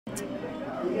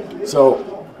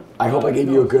So I hope I gave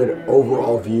you a good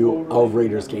overall view of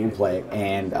RaiderZ gameplay,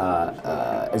 and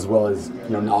as well as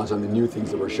knowledge on the new things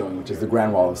that we're showing, which is the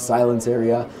Grand Wall of Silence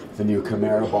area, the new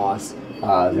Chimera boss,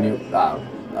 the new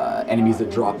enemies that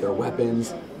drop their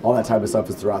weapons. All that type of stuff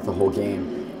is throughout the whole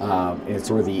game, and it's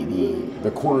sort of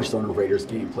the cornerstone of RaiderZ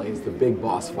gameplay is the big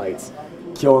boss fights,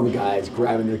 killing the guys,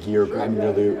 grabbing their gear, grabbing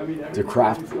their loot to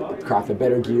craft a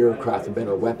better gear, craft a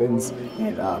better weapons,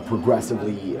 and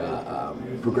progressively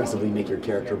make your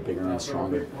character bigger and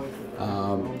stronger.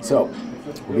 So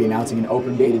we'll be announcing an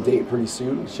open beta date pretty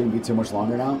soon. Shouldn't be too much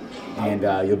longer now, and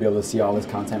you'll be able to see all this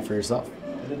content for yourself.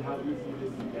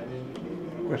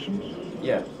 Questions?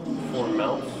 Yeah. For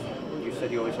mounts, you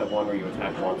said you always have one where you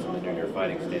attack once and then you're in your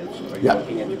fighting stance. Are you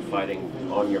looking into fighting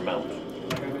on your mount?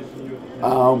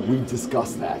 We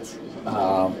discussed that.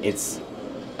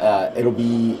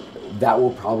 That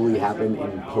will probably happen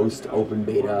in post open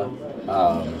beta,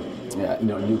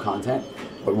 new content.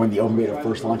 But when the open beta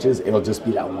first launches, it'll just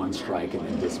be that one strike and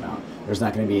then dismount. There's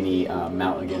not going to be any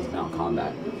mount against mount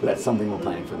combat. But that's something we're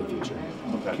planning for the future.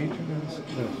 Okay.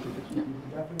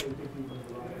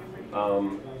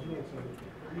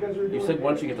 You said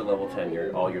once you get to level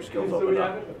 10, all your skills open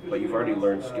up, but you've already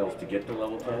learned skills to get to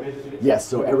level 10? Yes,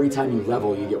 so every time you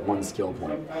level, you get one skill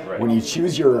point. Right. When you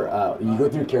choose your, you go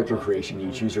through character creation,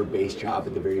 you choose your base job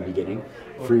at the very beginning.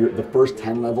 For the first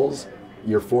 10 levels,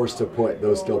 you're forced to put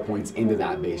those skill points into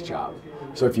that base job.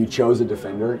 So if you chose a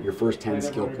defender, your first 10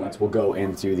 skill points will go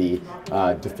into the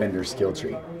defender skill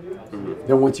tree.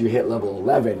 Then once you hit level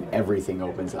 11, everything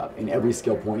opens up, and every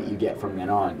skill point you get from then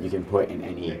on, you can put in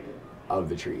any of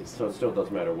the trees. So it still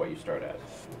doesn't matter what you start as?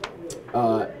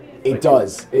 It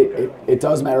does. It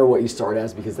does matter what you start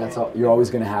as, because that's how you're always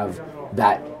going to have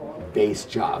that base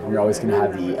job. You're always going to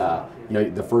have the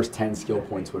the first 10 skill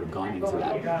points would have gone into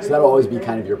that. So that'll always be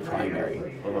kind of your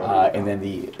primary. And then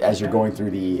as you're going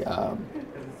through the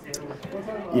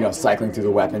cycling through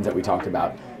the weapons that we talked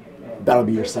about, that'll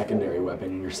be your secondary weapon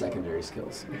and your secondary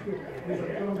skills.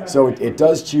 So it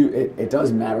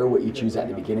does matter what you choose at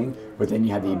the beginning, but then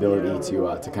you have the ability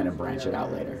to kind of branch it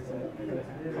out later.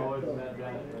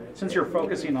 Since you're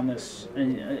focusing on this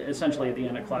essentially at the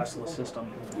end of classless system,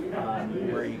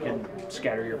 where you can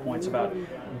scatter your points about,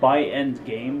 by end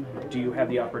game, do you have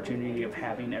the opportunity of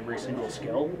having every single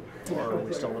skill, or are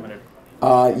we still limited?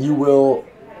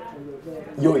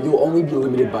 You'll only be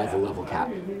limited by the level cap.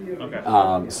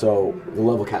 Okay. So the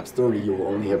level cap's 30. You will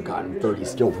only have gotten 30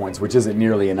 skill points, which isn't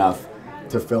nearly enough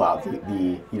to fill out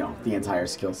the entire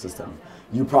skill system.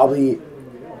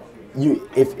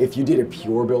 If you did a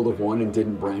pure build of one and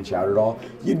didn't branch out at all,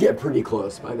 you'd get pretty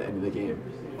close by the end of the game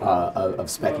of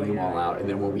speccing them all out. And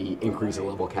then when we increase the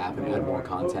level cap and add more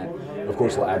content, of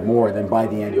course we'll add more. And then by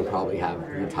the end, you'll probably have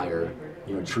the entire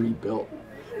tree built.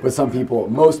 But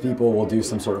most people will do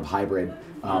some sort of hybrid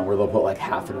where they'll put like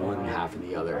half in one and half in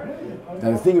the other. Now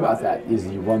the thing about that is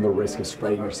you run the risk of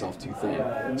spreading yourself too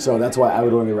thin. So that's why I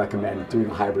would only recommend doing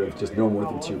a hybrid of just no more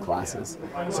than 2 classes.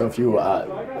 So if you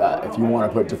want to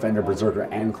put Defender, Berserker,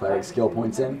 and Cleric skill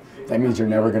points in, that means you're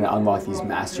never going to unlock these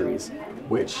masteries,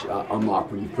 which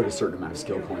unlock when you put a certain amount of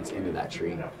skill points into that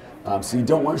tree. So you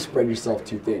don't want to spread yourself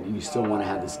too thin, and you still want to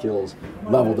have the skills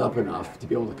leveled up enough to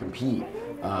be able to compete.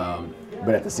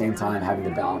 But at the same time, having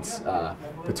the balance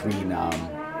between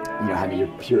having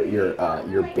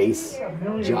your base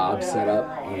job set up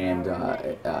and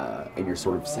your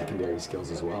sort of secondary skills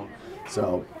as well.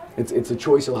 So it's a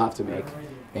choice you'll have to make.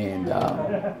 And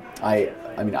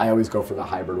I always go for the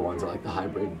hybrid ones. I like the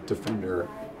hybrid defender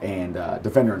and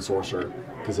sorcerer,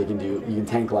 because you can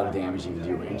tank a lot of damage. You can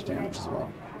do range damage as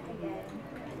well.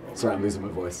 Sorry, I'm losing my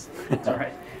voice. It's all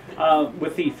right.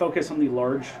 With the focus on the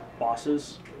large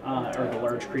bosses, or the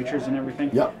large creatures and everything.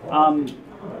 Yep.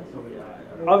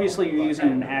 Obviously, you're using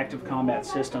an active combat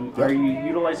system. Are you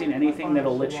utilizing anything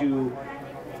that'll let you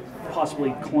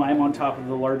possibly climb on top of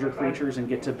the larger creatures and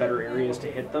get to better areas to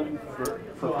hit them for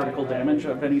critical damage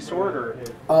of any sort, or?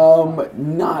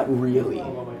 Not really.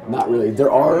 Not really.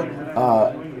 There are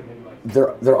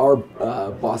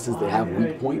bosses that have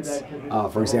weak points.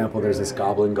 For example, there's this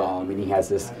Goblin Golem, and he has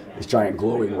this giant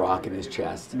glowing rock in his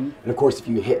chest. And of course, if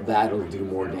you hit that, it'll do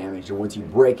more damage. And once you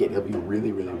break it, he'll be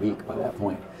really, really weak by that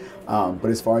point. But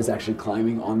as far as actually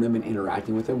climbing on them and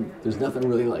interacting with them, there's nothing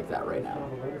really like that right now.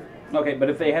 Okay, but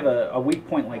if they have a weak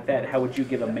point like that, how would you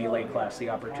give a melee class the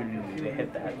opportunity to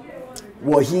hit that?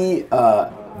 Well,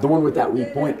 the one with that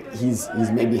weak point, he's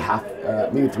maybe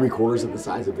maybe 3/4 of the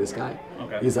size of this guy.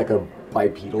 Okay. He's like a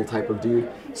bipedal type of dude.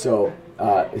 So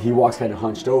he walks kind of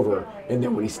hunched over, and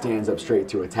then when he stands up straight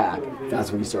to attack,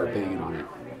 that's when you start banging on it.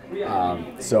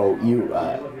 So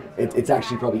it's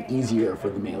actually probably easier for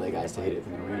the melee guys to hit it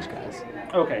than the range guys.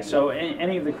 Okay, so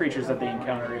any of the creatures that they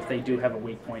encounter, if they do have a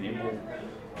weak point, it will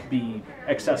be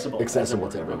accessible. Accessible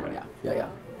to everyone, yeah. Yeah,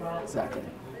 exactly.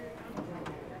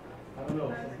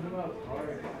 So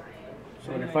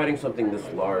when you're fighting something this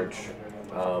large,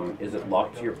 is it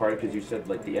locked to your party? Because you said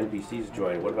like the NPCs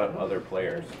join. What about other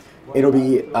players? It'll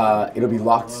be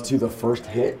locked to the first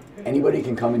hit. Anybody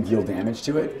can come and deal damage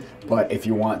to it, but if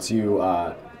you want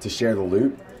to share the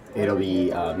loot, it'll be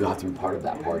you'll have to be part of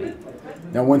that party.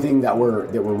 Now, one thing that we're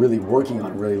really working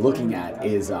on, really looking at,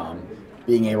 is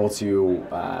being able to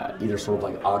either sort of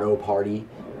like auto party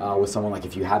with someone. Like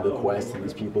if you have the quest and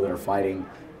these people that are fighting,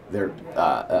 they're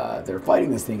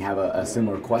fighting this thing have a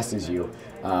similar quest as you.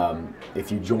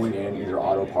 If you join in, either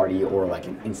auto party or like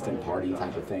an instant party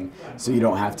type of thing, so you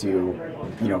don't have to,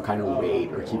 kind of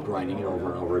wait or keep grinding it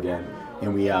over and over again.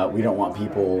 And we don't want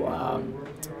people,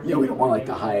 we don't want like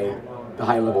the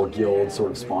high level guild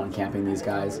sort of spawn camping these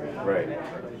guys. Right.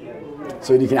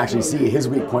 So you can actually see his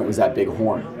weak point was that big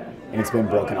horn, and it's been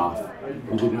broken off.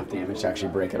 We did enough damage to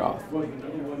actually break it off.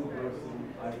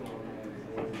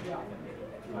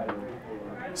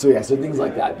 So yeah, so things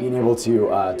like that, being able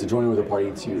to join with a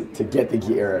party to get the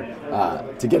gear,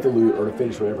 to get the loot, or to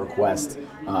finish whatever quest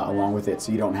along with it,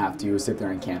 so you don't have to sit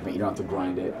there and camp it, you don't have to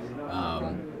grind it.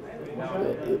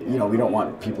 We don't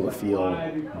want people to feel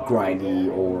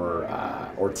grindy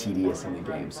or tedious in the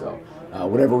game. So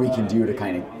whatever we can do to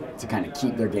kind of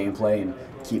keep their gameplay and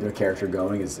keep their character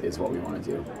going is what we want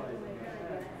to do.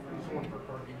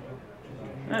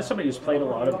 As somebody who's played a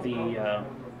lot of the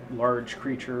large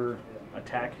creature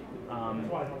attack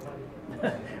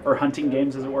or hunting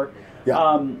games, as it were.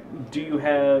 Yeah.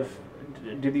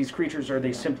 Do these creatures, are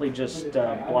they simply just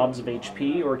blobs of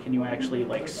HP, or can you actually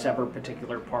like sever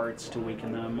particular parts to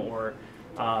weaken them, or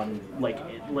like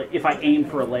if I aim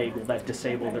for a leg, will that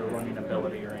disable their running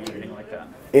ability or anything like that?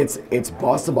 It's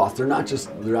boss to boss. They're not just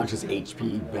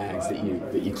HP bags that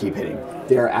you keep hitting.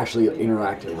 They're actually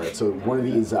interactive, right? So one of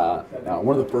these,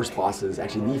 one of the first bosses,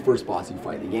 actually the first boss you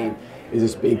fight in the game, is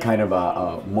this big kind of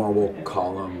a marble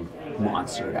column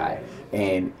monster guy.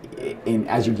 And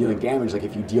as you're dealing damage, like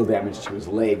if you deal damage to his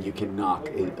leg, you can knock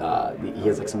it, he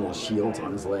has like some little shields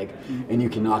on his leg, and you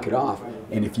can knock it off.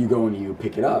 And if you go and you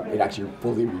pick it up, it actually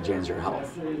fully regens your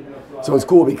health. So it's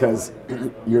cool because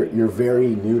you're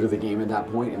very new to the game at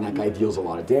that point, and that guy deals a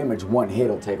lot of damage. One hit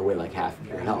will take away like half of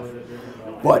your health.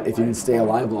 But if you can stay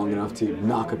alive long enough to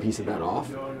knock a piece of that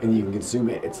off, and you can consume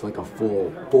it, it's like a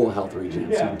full health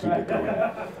regen, so you can keep it going.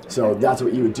 So that's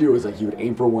what you would do, is like you would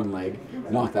aim for one leg,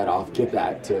 knock that off, get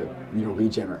that to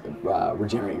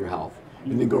regenerate your health,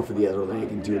 and then go for the other leg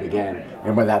and do it again.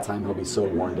 And by that time, he'll be so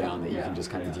worn down that you can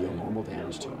just kind of deal normal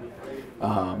damage to him.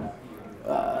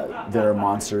 There are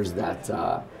monsters that,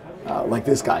 like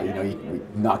this guy, we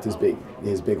knocked his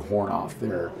big horn off.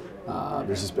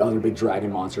 There's this other big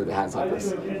dragon monster that has like this,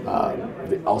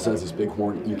 that also has this big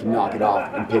horn. You can knock it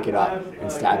off and pick it up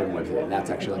and stab him with it, and that's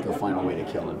actually like the final way to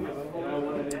kill him.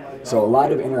 So a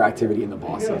lot of interactivity in the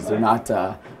bosses. They're not,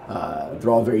 they're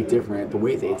all very different. The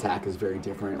way they attack is very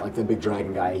different. Like the big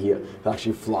dragon guy, he'll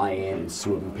actually fly in and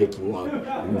swoop and pick you up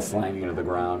and then slam you into the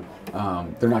ground.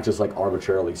 They're not just like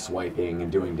arbitrarily swiping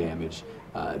and doing damage.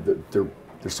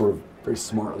 They're sort of very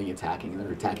smartly attacking, and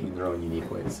they're attacking in their own unique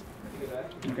ways.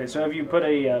 Okay, so have you put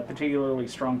a particularly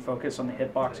strong focus on the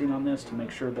hitboxing on this to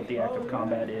make sure that the active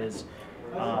combat is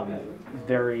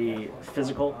very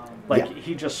physical? Like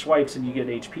he just swipes and you get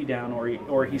HP down,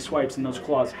 or he swipes and those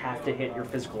claws have to hit your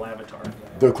physical avatar.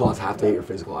 The claws have to hit your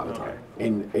physical avatar,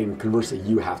 and conversely,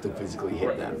 you have to physically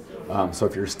hit them. So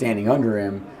if you're standing under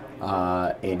him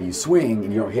and you swing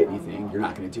and you don't hit anything, you're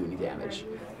not going to do any damage.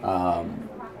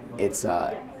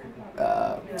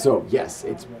 So yes,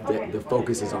 it's the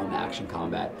focus is on the action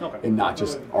combat, and not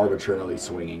just arbitrarily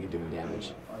swinging and doing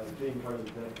damage.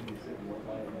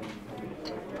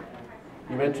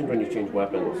 You mentioned when you change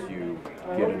weapons, you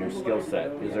get a new skill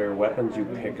set. Is there weapons you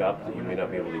pick up that you may not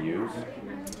be able to use?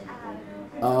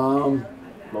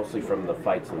 Mostly from the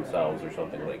fights themselves, or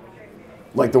something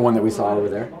like the one that we saw over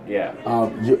there. Yeah.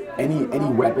 Any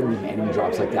weapon and enemy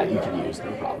drops like that you can use,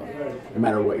 no problem, no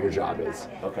matter what your job is.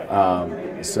 Okay.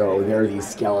 So there are these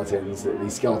skeletons,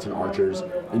 these skeleton archers,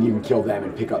 and you can kill them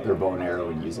and pick up their bow and arrow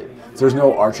and use it. So there's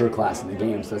no archer class in the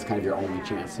game, so that's kind of your only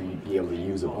chance to be able to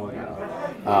use a bow and arrow.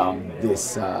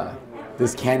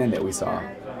 This cannon that we saw,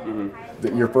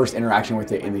 your first interaction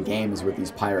with it in the game is with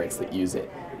these pirates that use it,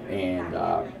 and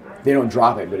they don't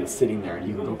drop it, but it's sitting there, and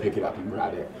you can go pick it up and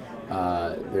grab it.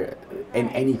 And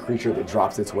any creature that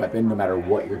drops its weapon, no matter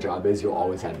what your job is, you'll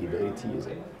always have the ability to use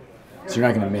it. So you're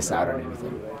not going to miss out on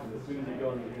anything.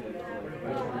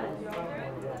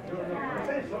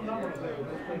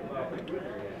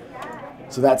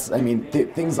 So that's, I mean,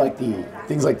 things like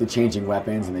the changing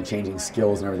weapons and the changing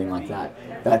skills and everything like that.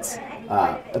 That's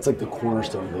like the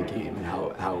cornerstone of the game, and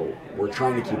how we're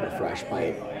trying to keep it fresh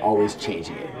by always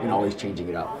changing it and always changing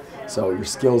it up. So your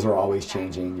skills are always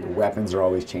changing, your weapons are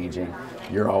always changing.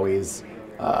 You're always,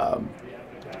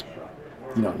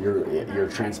 you know, you're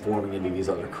transforming into these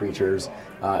other creatures,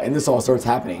 and this all starts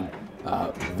happening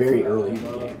very early in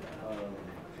the game.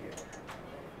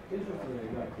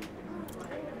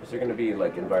 Is there going to be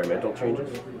like environmental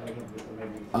changes?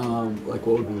 Like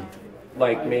what would be?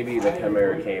 Like maybe the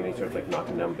Chimera came and starts like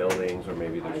knocking down buildings, or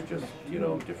maybe there's just, you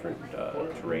know, different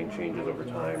terrain changes over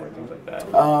time or things like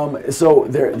that. So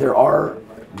there are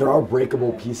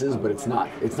breakable pieces, but it's not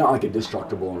like a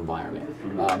destructible environment.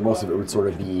 Most of it would sort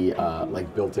of be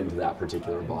like built into that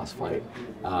particular boss fight,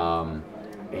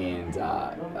 and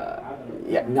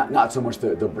yeah, not so much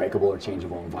the breakable or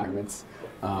changeable environments.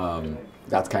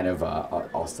 That's kind of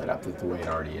all set up the way it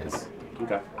already is.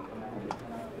 Okay.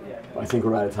 I think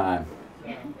we're out of time.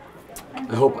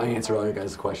 I hope I answered all your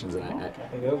guys' questions. And I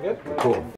think that was good. Cool.